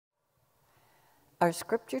Our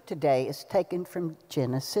scripture today is taken from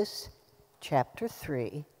Genesis chapter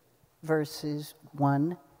 3, verses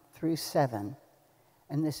 1 through 7.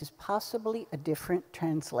 And this is possibly a different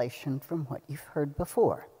translation from what you've heard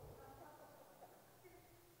before.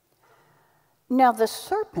 Now the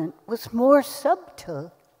serpent was more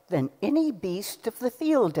subtle than any beast of the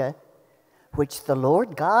field, which the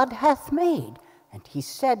Lord God hath made. And he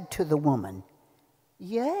said to the woman,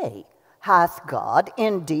 Yea, hath God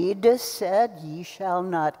indeed said, Ye shall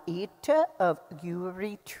not eat of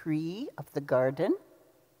every tree of the garden?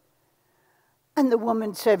 And the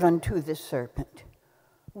woman said unto the serpent,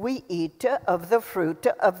 We eat of the fruit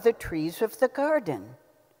of the trees of the garden.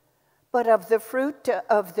 But of the fruit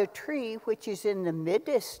of the tree which is in the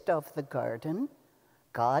midst of the garden,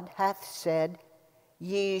 God hath said,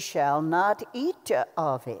 Ye shall not eat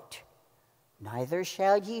of it, neither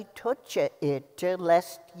shall ye touch it,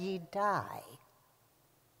 lest ye die.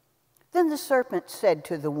 Then the serpent said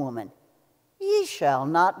to the woman, Ye shall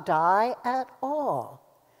not die at all,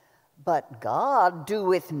 but God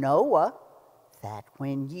doeth know that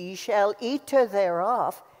when ye shall eat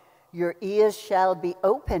thereof, your ears shall be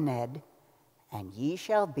opened, and ye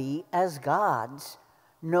shall be as gods,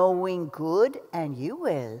 knowing good and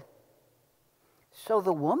evil. So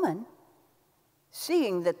the woman,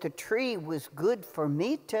 seeing that the tree was good for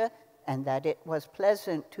meat, and that it was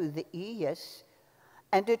pleasant to the ears,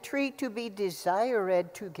 and a tree to be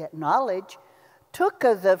desired to get knowledge, took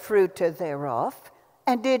of the fruit thereof,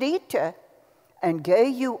 and did eat, and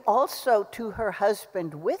gave you also to her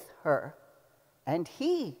husband with her, and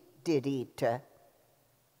he did eat.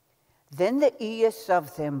 Then the ears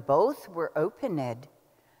of them both were opened,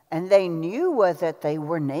 and they knew that they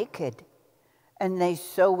were naked. And they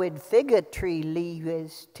sewed fig tree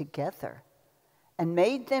leaves together, and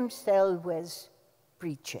made themselves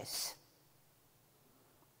breeches.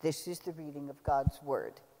 This is the reading of God's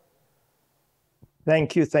word.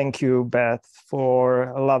 Thank you, Beth, for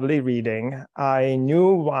a lovely reading. I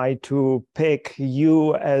knew why to pick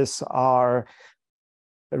you as our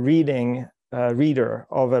reader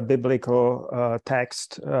of a biblical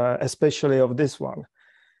text, especially of this one.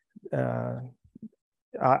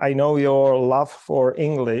 I know your love for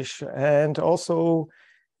English, and also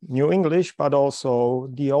New English, but also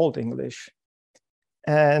the Old English.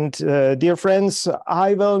 And dear friends,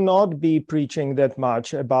 I will not be preaching that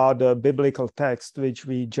much about the biblical text which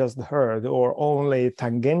we just heard, or only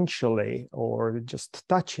tangentially, or just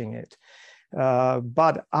touching it.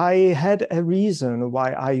 But I had a reason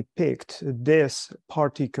why I picked this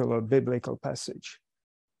particular biblical passage.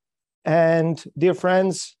 And dear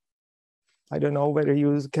friends, I don't know whether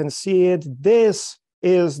you can see it. This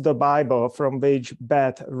is the Bible from which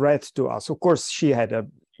Beth read to us. Of course, she had a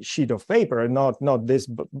sheet of paper, not this.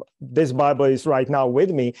 This Bible is right now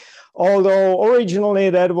with me. Although originally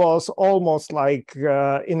that was almost like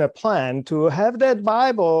in a plan to have that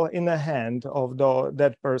Bible in the hand of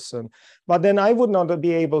that person. But then I would not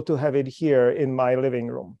be able to have it here in my living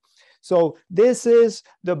room. So this is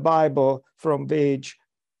the Bible from which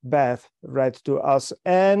Beth read to us,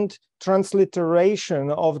 and transliteration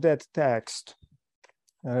of that text.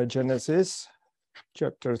 Genesis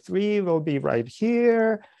chapter 3 will be right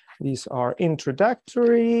here. These are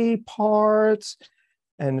introductory parts,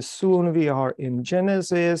 and soon we are in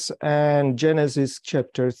Genesis, and Genesis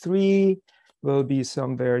chapter 3 will be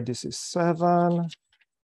somewhere. This is 7.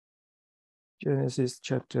 Genesis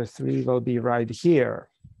chapter 3 will be right here.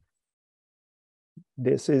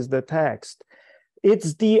 This is the text.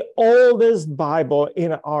 It's the oldest Bible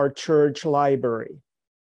in our church library,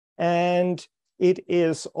 and it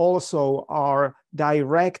is also our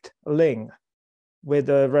direct link with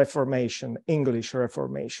the Reformation, English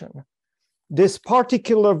Reformation. This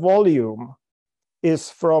particular volume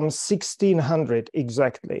is from 1600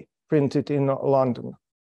 exactly, printed in London.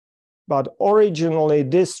 But originally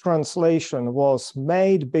this translation was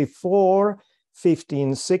made before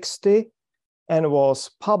 1560 and was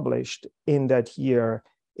published in that year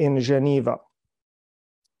in Geneva.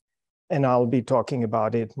 And I'll be talking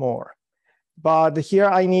about it more. But here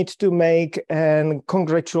I need to make a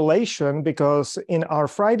congratulation, because in our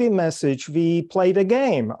Friday message, we played a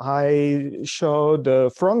game. I showed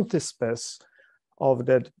the frontispiece of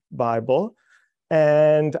that Bible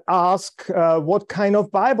and asked what kind of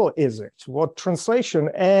Bible is it, what translation,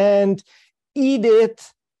 and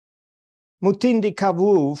Edith Mutindi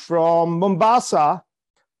Kavu from Mombasa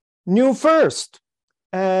knew first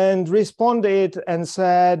and responded and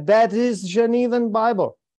said, that is Genevan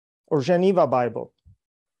Bible or Geneva Bible.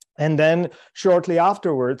 And then shortly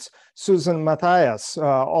afterwards, Susan Matthias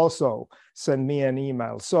also sent me an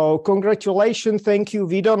email. So congratulations, thank you.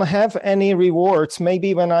 We don't have any rewards.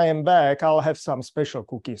 Maybe when I am back, I'll have some special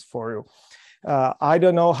cookies for you. I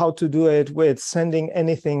don't know how to do it with sending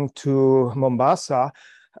anything to Mombasa.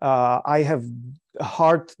 I have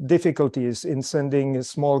hard difficulties in sending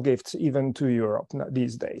small gifts even to Europe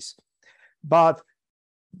these days. But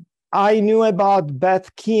I knew about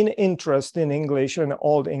Beth's keen interest in English and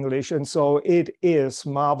Old English, and so it is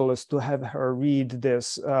marvelous to have her read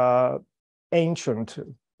this ancient,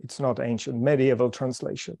 it's not ancient, medieval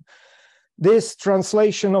translation. This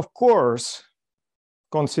translation, of course,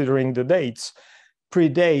 considering the dates,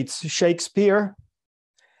 predates Shakespeare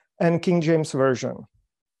and King James Version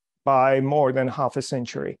by more than half a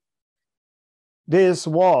century. This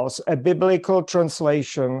was a biblical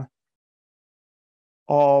translation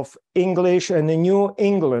of English and the New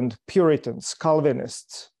England Puritans,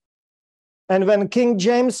 Calvinists. And when King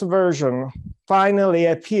James Version finally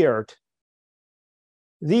appeared,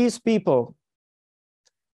 these people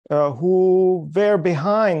who were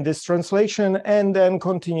behind this translation and then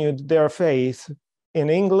continued their faith in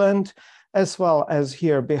England, as well as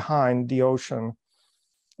here behind the ocean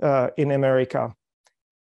in America,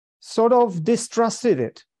 sort of distrusted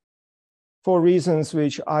it for reasons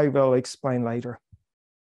which I will explain later.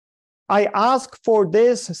 I ask for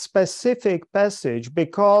this specific passage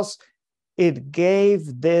because it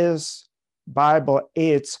gave this Bible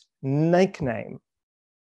its nickname.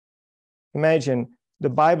 Imagine the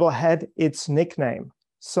Bible had its nickname,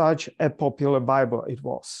 such a popular Bible it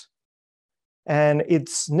was. And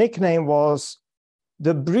its nickname was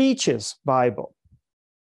the Breeches Bible.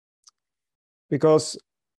 Because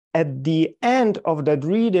at the end of that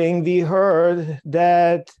reading, we heard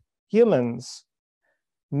that humans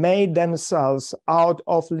made themselves out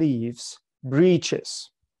of leaves breeches.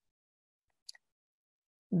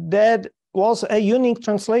 That was a unique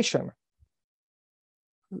translation.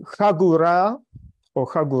 Chagura, or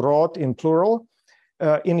chagurot in plural,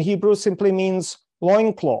 in Hebrew simply means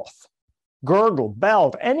loincloth, girdle,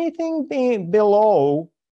 belt, anything below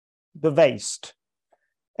the waist.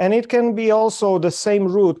 And it can be also, the same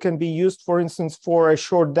root can be used, for instance, for a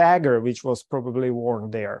short dagger, which was probably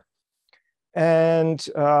worn there. And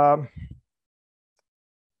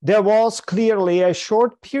there was clearly a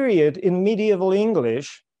short period in medieval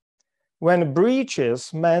English when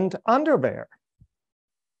breeches meant underwear,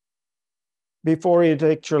 before it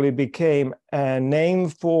actually became a name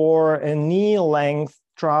for a knee-length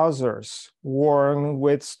trousers worn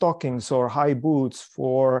with stockings or high boots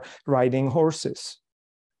for riding horses.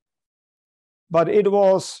 But it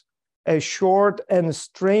was a short and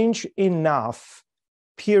strange enough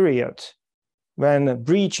period when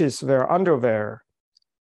breeches were underwear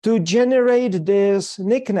to generate this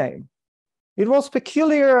nickname. It was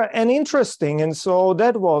peculiar and interesting, and so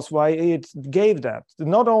that was why it gave that.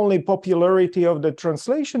 Not only popularity of the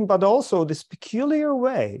translation, but also this peculiar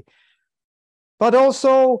way. But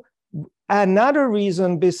also another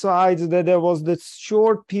reason besides that there was this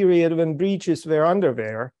short period when breeches were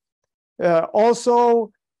underwear,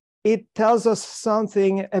 also it tells us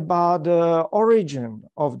something about the origin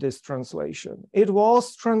of this translation. It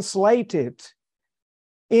was translated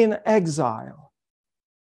in exile.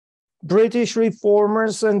 British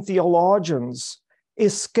reformers and theologians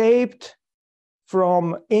escaped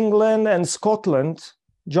from England and Scotland.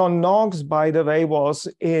 John Knox, by the way, was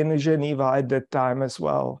in Geneva at that time as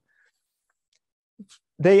well.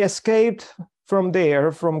 They escaped from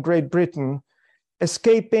there, from Great Britain,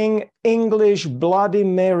 escaping English Bloody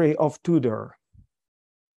Mary of Tudor.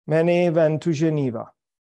 Many went to Geneva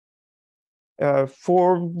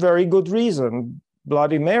for very good reason.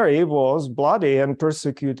 Bloody Mary was bloody and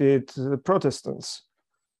persecuted the Protestants.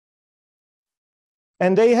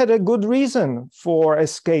 And they had a good reason for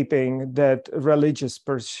escaping that religious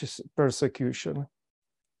persecution.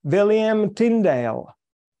 William Tyndale,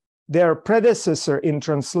 their predecessor in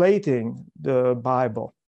translating the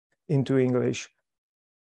Bible into English,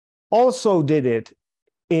 also did it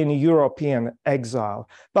in European exile.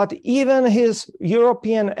 But even his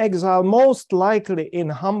European exile, most likely in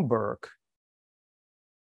Hamburg,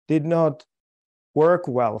 did not work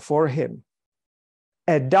well for him.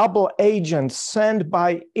 A double agent sent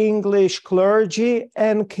by English clergy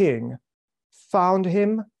and king found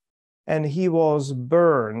him, and he was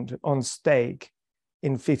burned on stake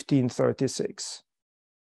in 1536,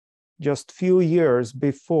 just few years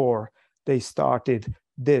before they started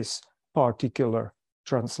this particular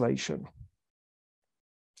translation.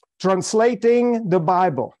 Translating the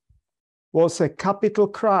Bible was a capital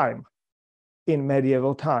crime in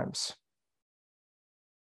medieval times.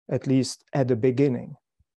 at least at the beginning.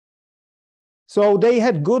 So they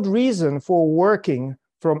had good reason for working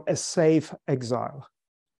from a safe exile.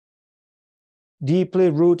 Deeply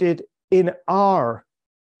rooted in our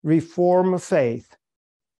Reformed faith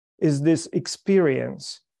is this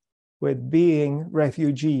experience with being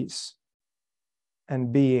refugees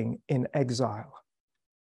and being in exile.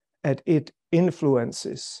 And it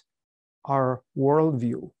influences our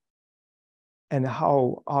worldview and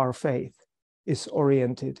how our faith is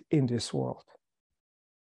oriented in this world.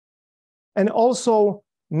 And also,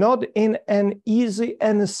 not in an easy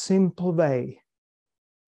and simple way,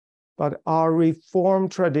 but our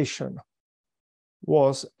Reformed tradition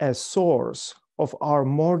was a source of our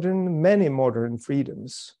many modern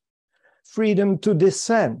freedoms. Freedom to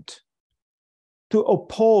dissent, to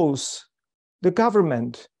oppose the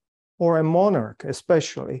government or a monarch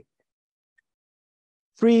especially.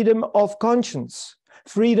 Freedom of conscience,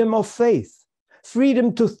 freedom of faith,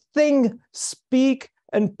 freedom to think, speak,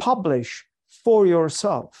 and publish for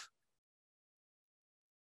yourself.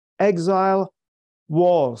 Exile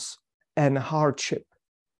was an hardship,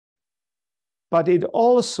 but it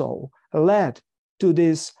also led to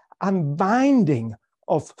this unbinding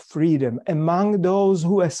of freedom among those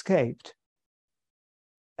who escaped.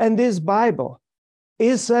 And this Bible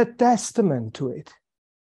is a testament to it,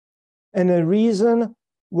 and a reason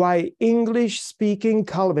why English-speaking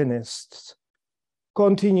Calvinists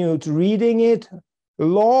continued reading it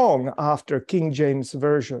long after King James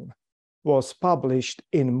Version was published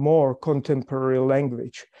in more contemporary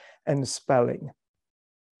language and spelling.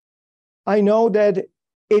 I know that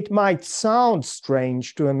it might sound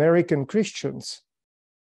strange to American Christians,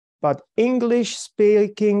 but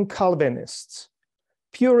English-speaking Calvinists,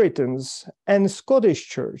 Puritans, and Scottish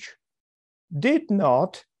Church did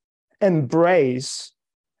not embrace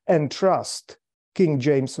and trust King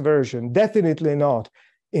James Version, definitely not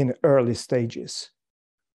in early stages.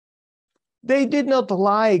 They did not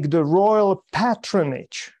like the royal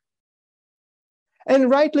patronage, and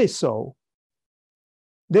rightly so.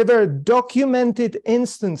 There were documented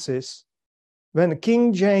instances when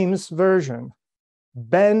King James Version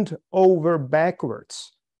bent over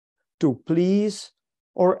backwards to please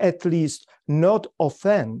or at least not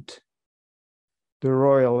offend the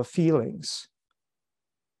royal feelings.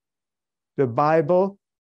 The Bible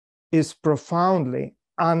is profoundly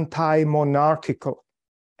anti-monarchical,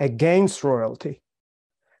 against royalty,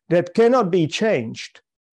 that cannot be changed.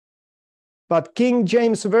 But King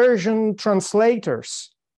James Version translators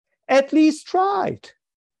at least tried.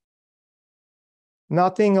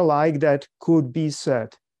 Nothing like that could be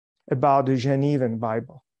said about the Genevan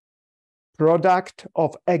Bible, product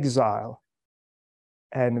of exile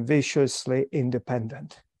and viciously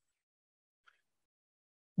independent.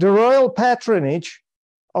 The royal patronage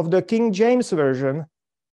of the King James Version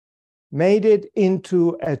made it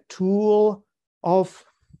into a tool of,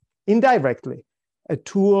 indirectly, a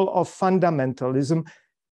tool of fundamentalism,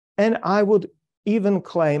 and I would even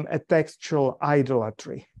claim a textual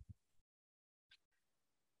idolatry.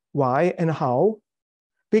 Why and how?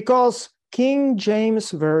 Because King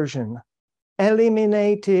James Version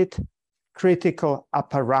eliminated critical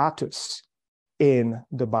apparatus in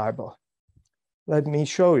the Bible. Let me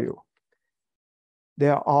show you.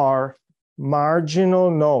 There are marginal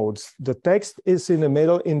notes. The text is in the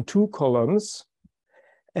middle in 2 columns,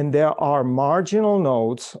 and there are marginal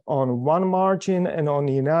notes on one margin and on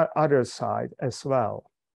the other side as well.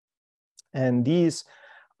 And these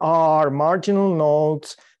are marginal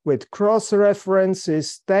notes with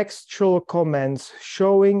cross-references, textual comments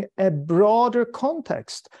showing a broader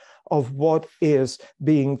context of what is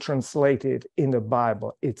being translated in the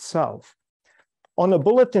Bible itself. On a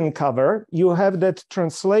bulletin cover, you have that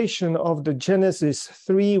translation of the Genesis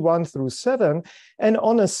 3, 1 through 7, and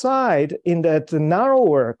on a side, in that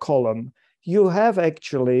narrower column, you have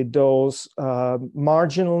actually those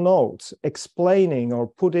marginal notes explaining or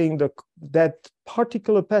putting that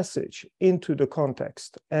particular passage into the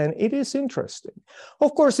context. And it is interesting.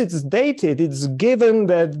 Of course, it's dated. It's given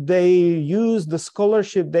that they used the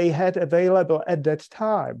scholarship they had available at that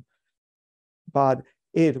time. But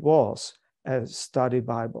it was a study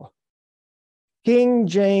Bible. King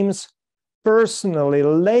James personally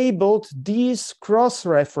labeled these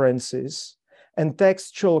cross-references and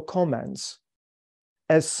textual comments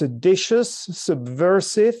as seditious,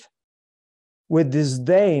 subversive, with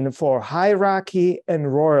disdain for hierarchy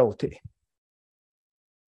and royalty.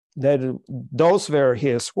 Those were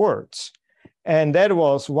his words. And that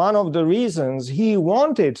was one of the reasons he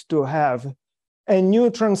wanted to have a new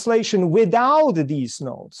translation without these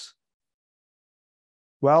notes.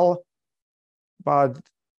 Well, but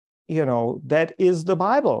that is the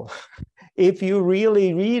Bible. If you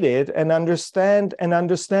really read it and understand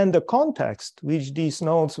the context which these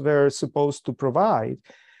notes were supposed to provide,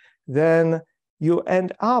 then you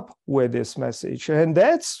end up with this message. And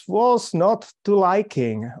that was not to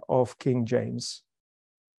liking of King James.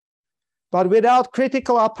 But without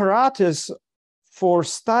critical apparatus for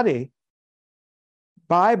study,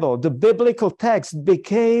 the biblical text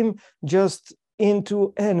became just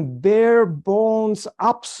into a bare bones,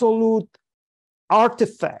 absolute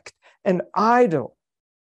artifact, an idol,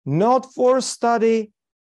 not for study,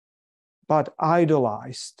 but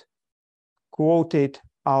idolized, quoted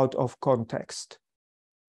out of context.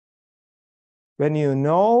 When you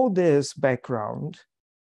know this background,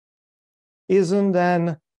 isn't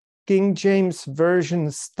then King James Version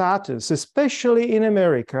status, especially in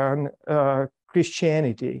American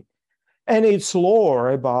Christianity, and its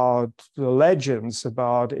lore about the legends,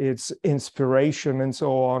 about its inspiration and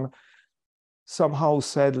so on, somehow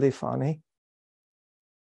sadly funny?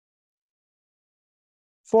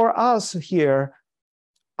 For us here,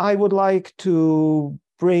 I would like to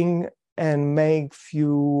bring and make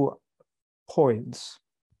few points.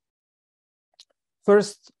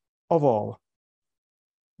 First of all,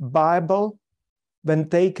 Bible, when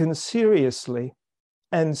taken seriously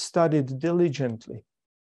and studied diligently,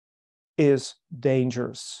 is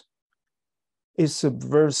dangerous, is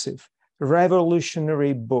subversive,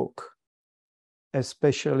 revolutionary book,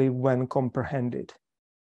 especially when comprehended,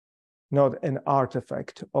 not an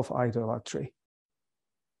artifact of idolatry.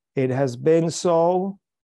 It has been so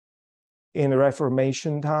in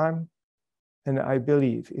Reformation time, and I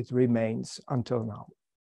believe it remains until now.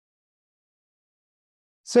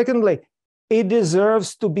 Secondly, it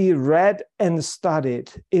deserves to be read and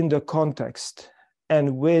studied in the context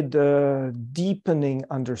and with a deepening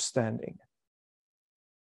understanding.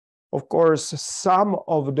 Of course, some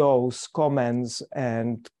of those comments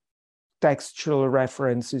and textual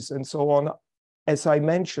references and so on, as I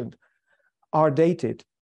mentioned, are dated.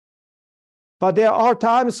 But there are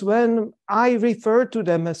times when I refer to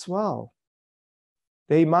them as well.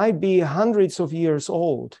 They might be hundreds of years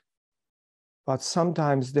old, but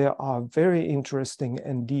sometimes there are very interesting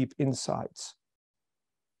and deep insights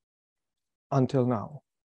until now.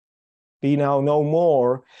 We now know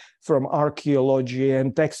more from archaeology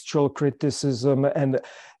and textual criticism and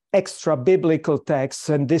extra biblical texts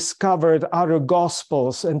and discovered other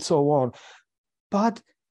gospels and so on. But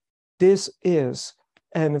this is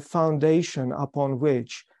a foundation upon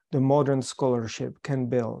which the modern scholarship can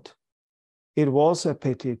build. It was a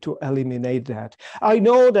pity to eliminate that. I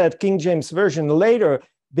know that King James Version later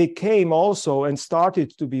became also and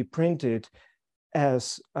started to be printed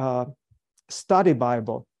as a study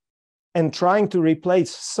Bible and trying to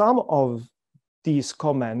replace some of these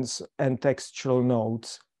comments and textual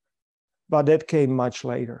notes, but that came much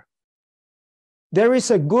later. There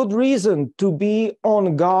is a good reason to be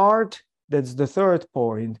on guard. That's the third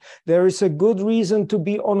point. There is a good reason to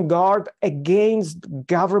be on guard against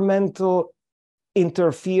governmental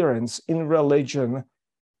interference in religion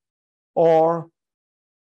or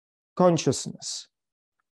consciousness.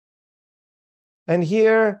 And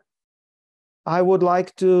here I would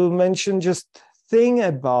like to mention just thing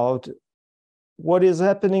about what is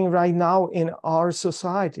happening right now in our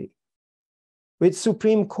society, with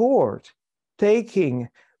Supreme Court taking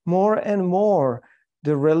more and more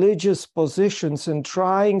the religious positions and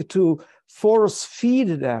trying to force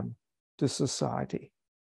feed them to society.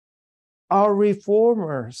 Our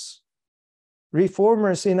reformers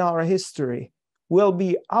in our history will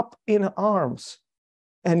be up in arms,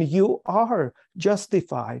 and you are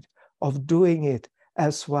justified of doing it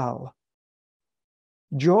as well.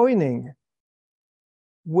 Joining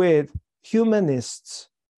with humanists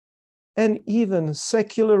and even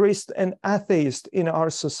secularists and atheists in our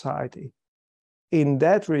society. In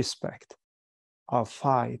that respect, our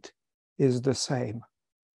fight is the same.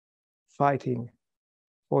 Fighting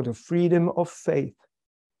for the freedom of faith,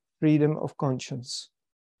 freedom of conscience,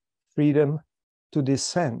 freedom to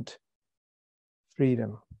dissent,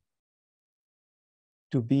 freedom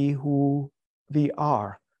to be who we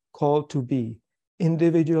are called to be,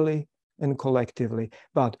 individually and collectively,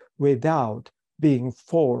 but without being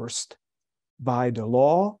forced by the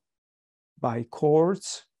law, by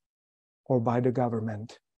courts, or by the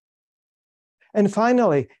government. And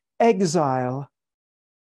finally, exile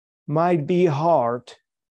might be hard.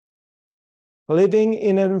 Living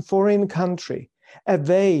in a foreign country,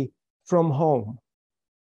 away from home,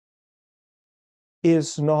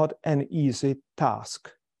 is not an easy task.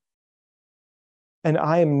 And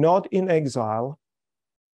I am not in exile,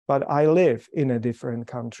 but I live in a different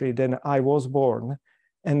country than I was born,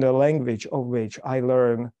 and the language of which I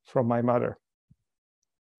learned from my mother.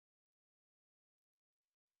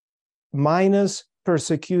 Minus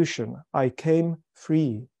persecution, I came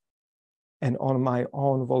free and on my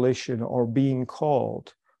own volition or being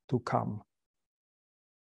called to come.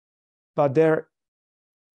 But there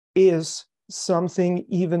is something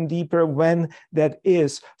even deeper when that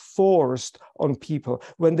is forced on people,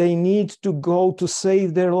 when they need to go to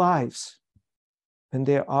save their lives, when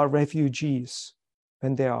they are refugees,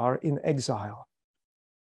 when they are in exile.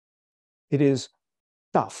 It is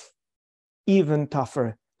tough, even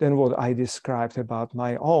tougher than what I described about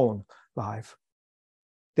my own life.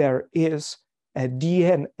 There is a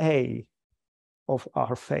DNA of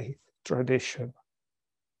our faith tradition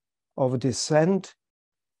of descent,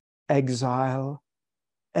 exile,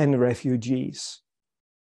 and refugees,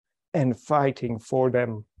 and fighting for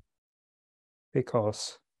them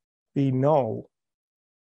because we know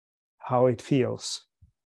how it feels.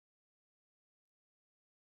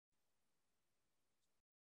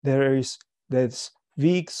 There is this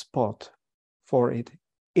weak spot for it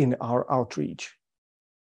in our outreach.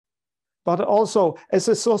 But also as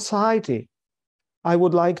a society, I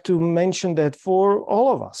would like to mention that for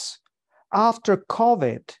all of us, after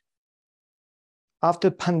COVID,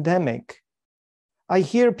 after pandemic, I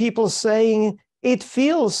hear people saying it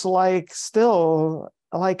feels like still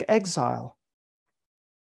like exile.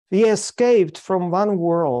 We escaped from one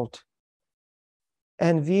world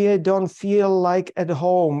and we don't feel like at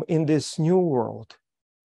home in this new world.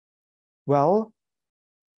 Well,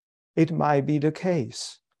 it might be the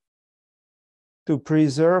case. To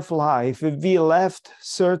preserve life, we left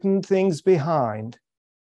certain things behind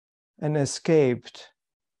and escaped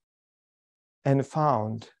and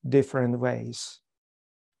found different ways.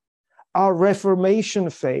 Our Reformation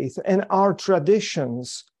faith and our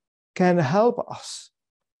traditions can help us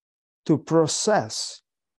to process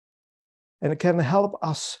and can help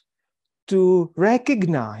us to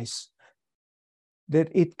recognize that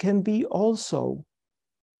it can be also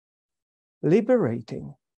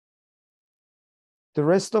liberating. The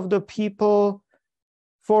rest of the people,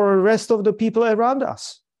 for the rest of the people around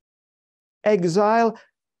us. Exile,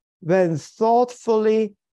 when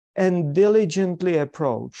thoughtfully and diligently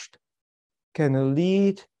approached, can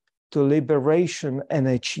lead to liberation and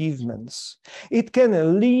achievements. It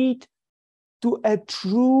can lead to a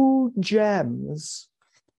true gems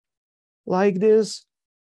like this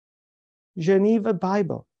Geneva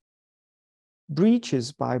Bible,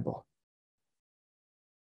 Breeches Bible.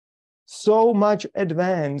 So much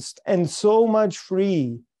advanced and so much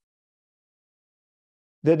free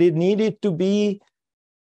that it needed to be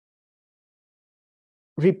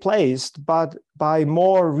replaced but by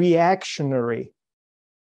more reactionary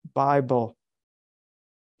Bible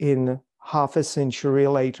in half a century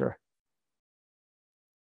later,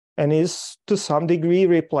 and is to some degree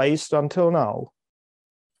replaced until now.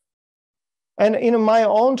 And in my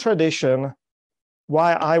own tradition,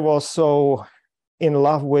 why I was so in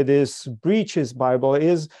love with this Breeches Bible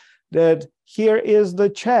is that here is the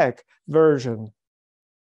Czech version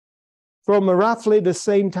from roughly the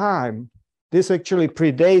same time. This actually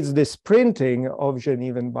predates this printing of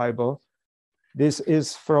Genevan Bible. This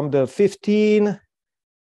is from the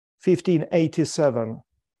 1587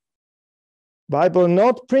 Bible,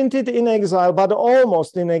 not printed in exile, but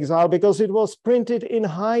almost in exile, because it was printed in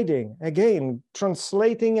hiding. Again,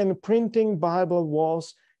 translating and printing Bible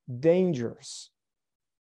was dangerous.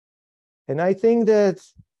 And I think that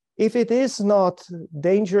if it is not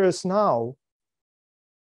dangerous now,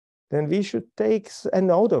 then we should take a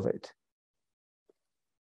note of it.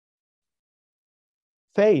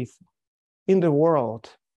 Faith in the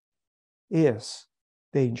world is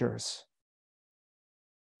dangerous.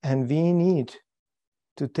 And we need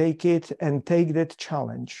to take it and take that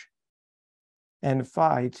challenge and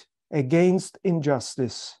fight against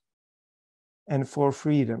injustice and for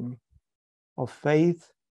freedom of faith,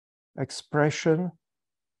 expression,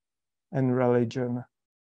 and religion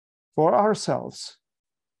for ourselves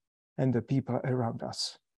and the people around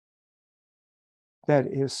us. That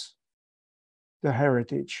is the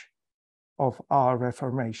heritage of our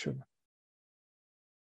Reformation.